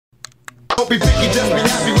be picky, just be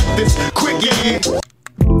happy with this quick, yeah.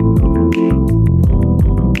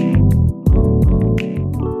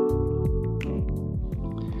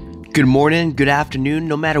 Good morning, good afternoon,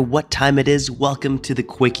 no matter what time it is, welcome to The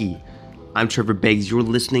Quickie. I'm Trevor Beggs, you're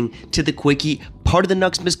listening to The Quickie, part of the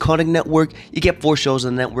Nucks Misconduct Network. You get 4 shows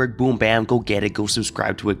on the network, boom, bam, go get it, go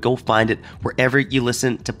subscribe to it, go find it wherever you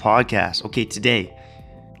listen to podcasts. Okay, today,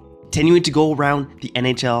 continuing to go around the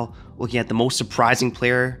NHL, looking at the most surprising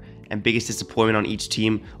player and biggest disappointment on each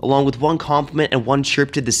team, along with one compliment and one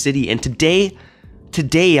chirp to the city. And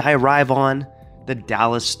today I arrive on the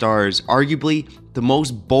Dallas Stars, arguably the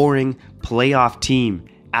most boring playoff team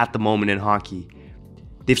at the moment in hockey.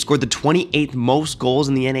 They've scored the 28th most goals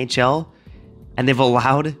in the NHL, and they've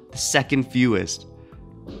allowed the second fewest.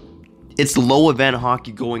 It's low event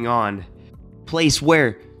hockey going on, place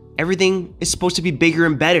where everything is supposed to be bigger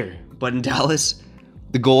and better, but in Dallas,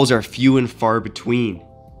 the goals are few and far between.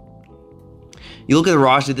 You look at the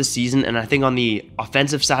roster this season, and I think on the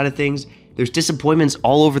offensive side of things, there's disappointments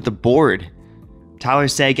all over the board. Tyler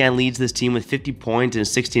Seguin leads this team with 50 points in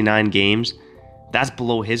 69 games. That's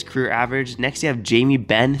below his career average. Next, you have Jamie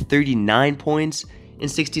Benn, 39 points in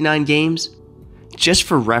 69 games. Just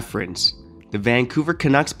for reference, the Vancouver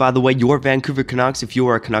Canucks, by the way, your Vancouver Canucks, if you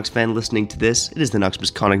are a Canucks fan listening to this, it is the Nucks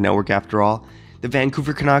Misconduct Network after all. The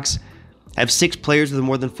Vancouver Canucks have 6 players with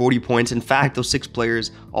more than 40 points. In fact, those 6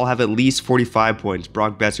 players all have at least 45 points.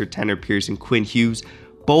 Brock Besser, Tanner Pearson, Quinn Hughes,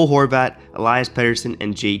 Bo Horvat, Elias Pettersson,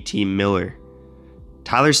 and JT Miller.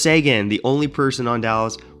 Tyler Seguin, the only person on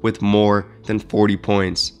Dallas with more than 40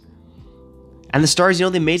 points. And the Stars,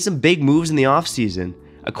 they made some big moves in the offseason,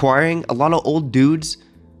 acquiring a lot of old dudes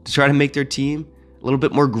to try to make their team a little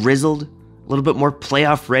bit more grizzled, a little bit more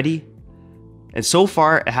playoff ready. And so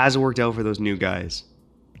far, it hasn't worked out for those new guys.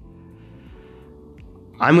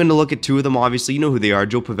 I'm going to look at 2 of them, obviously. You know who they are,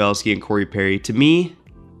 Joe Pavelski and Corey Perry. To me,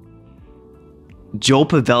 Joe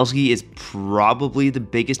Pavelski is probably the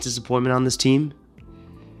biggest disappointment on this team.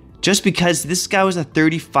 Just because this guy was a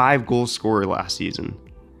 35 goal scorer last season.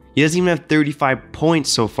 He doesn't even have 35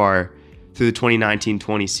 points so far through the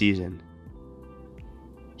 2019-20 season.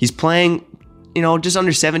 He's playing, just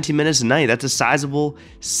under 17 minutes a night. That's a sizable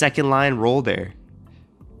second line role there.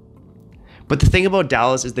 But the thing about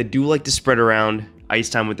Dallas is they do like to spread around ice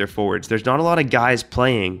time with their forwards. There's not a lot of guys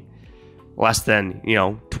playing less than,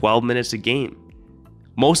 12 minutes a game.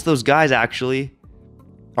 Most of those guys actually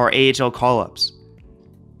are AHL call-ups.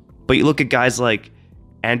 But you look at guys like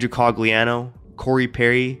Andrew Cogliano, Corey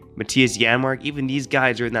Perry, Matthias Janmark, even these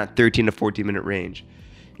guys are in that 13 to 14 minute range.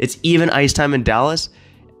 It's even ice time in Dallas,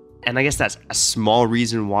 and I guess that's a small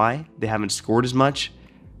reason why they haven't scored as much,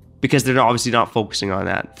 because they're obviously not focusing on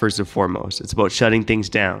that first and foremost. It's about shutting things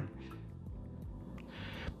down.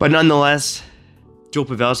 But nonetheless, Joe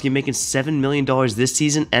Pavelski making $7 million this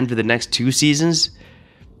season and for the next 2 seasons.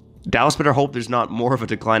 Dallas better hope there's not more of a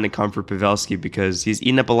decline to come for Pavelski, because he's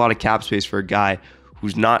eating up a lot of cap space for a guy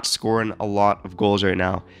who's not scoring a lot of goals right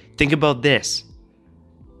now. Think about this.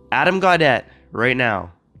 Adam Gaudette, right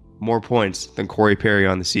now, more points than Corey Perry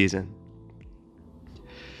on the season.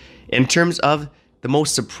 In terms of the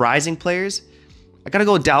most surprising players, I gotta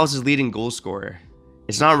go with Dallas' leading goal scorer.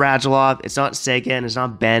 It's not Radulov, it's not Seguin, it's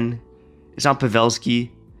not Ben, it's not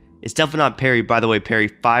Pavelski. It's definitely not Perry. By the way, Perry,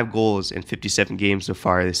 5 goals in 57 games so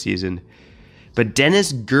far this season. But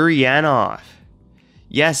Denis Gurianov.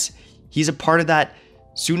 Yes, he's a part of that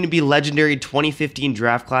soon-to-be legendary 2015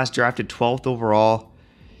 draft class, drafted 12th overall.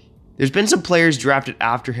 There's been some players drafted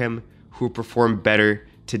after him who have performed better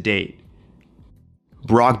to date.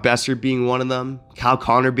 Brock Besser being one of them, Kyle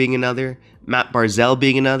Connor being another, Matt Barzal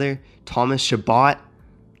being another, Thomas Chabot.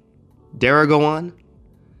 Dare I go on?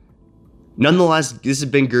 Nonetheless, this has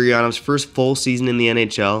been Gurianov's first full season in the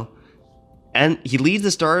NHL, and he leads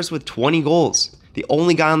the Stars with 20 goals. The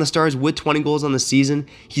only guy on the Stars with 20 goals on the season.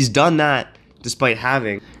 He's done that despite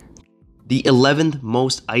having the 11th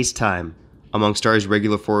most ice time among Stars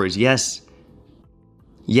regular forwards. Yes,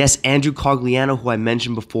 Andrew Cogliano, who I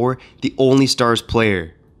mentioned before, the only Stars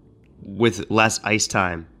player with less ice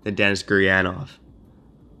time than Denis Gurianov.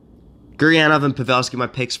 Gurianov and Pavelski, my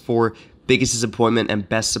picks for biggest disappointment and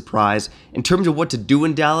best surprise. In terms of what to do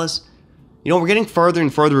in Dallas, we're getting farther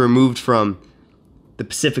and farther removed from the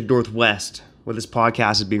Pacific Northwest where this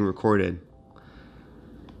podcast is being recorded.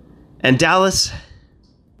 And Dallas,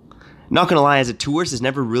 not gonna lie, as a tourist, has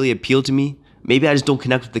never really appealed to me. Maybe I just don't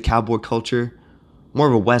connect with the cowboy culture. More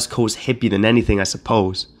of a West Coast hippie than anything, I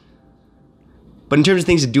suppose. But in terms of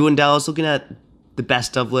things to do in Dallas, looking at the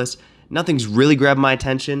best of list, nothing's really grabbed my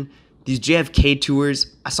attention. These JFK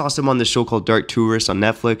tours, I saw some on the show called Dark Tourist on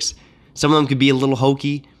Netflix. Some of them could be a little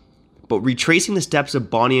hokey, but retracing the steps of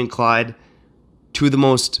Bonnie and Clyde, two of the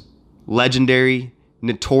most legendary,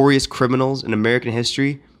 notorious criminals in American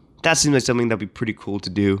history, that seems like something that'd be pretty cool to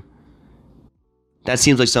do. That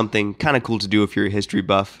seems like something kind of cool to do if you're a history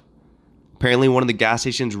buff. Apparently, one of the gas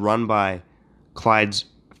stations run by Clyde's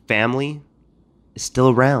family is still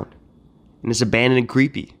around, and it's abandoned and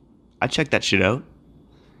creepy. I'd check that shit out.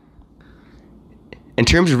 In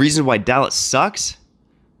terms of reasons why Dallas sucks,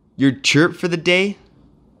 your chirp for the day?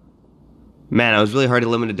 Man, it was really hard to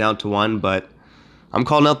limit it down to one, but I'm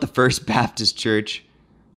calling out the First Baptist Church.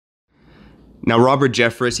 Now, Robert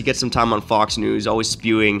Jeffress, he gets some time on Fox News, always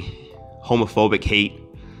spewing homophobic hate.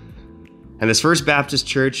 And this First Baptist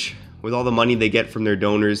Church, with all the money they get from their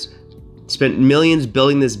donors, spent millions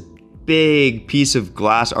building this big piece of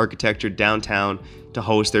glass architecture downtown to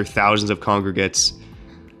host their thousands of congregates.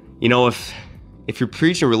 You know, if you're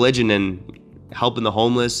preaching religion and helping the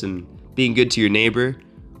homeless and being good to your neighbor,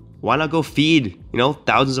 why not go feed,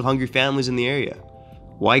 thousands of hungry families in the area?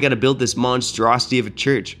 Why you gotta build this monstrosity of a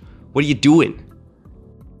church? What are you doing?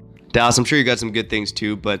 Dallas, I'm sure you got some good things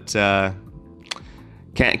too, but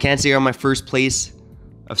can't say you're on my first place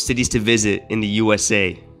of cities to visit in the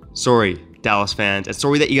USA. Sorry, Dallas fans. And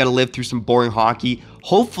sorry that you gotta live through some boring hockey.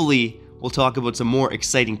 Hopefully, we'll talk about some more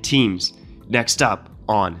exciting teams next up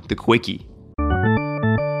on The Quickie.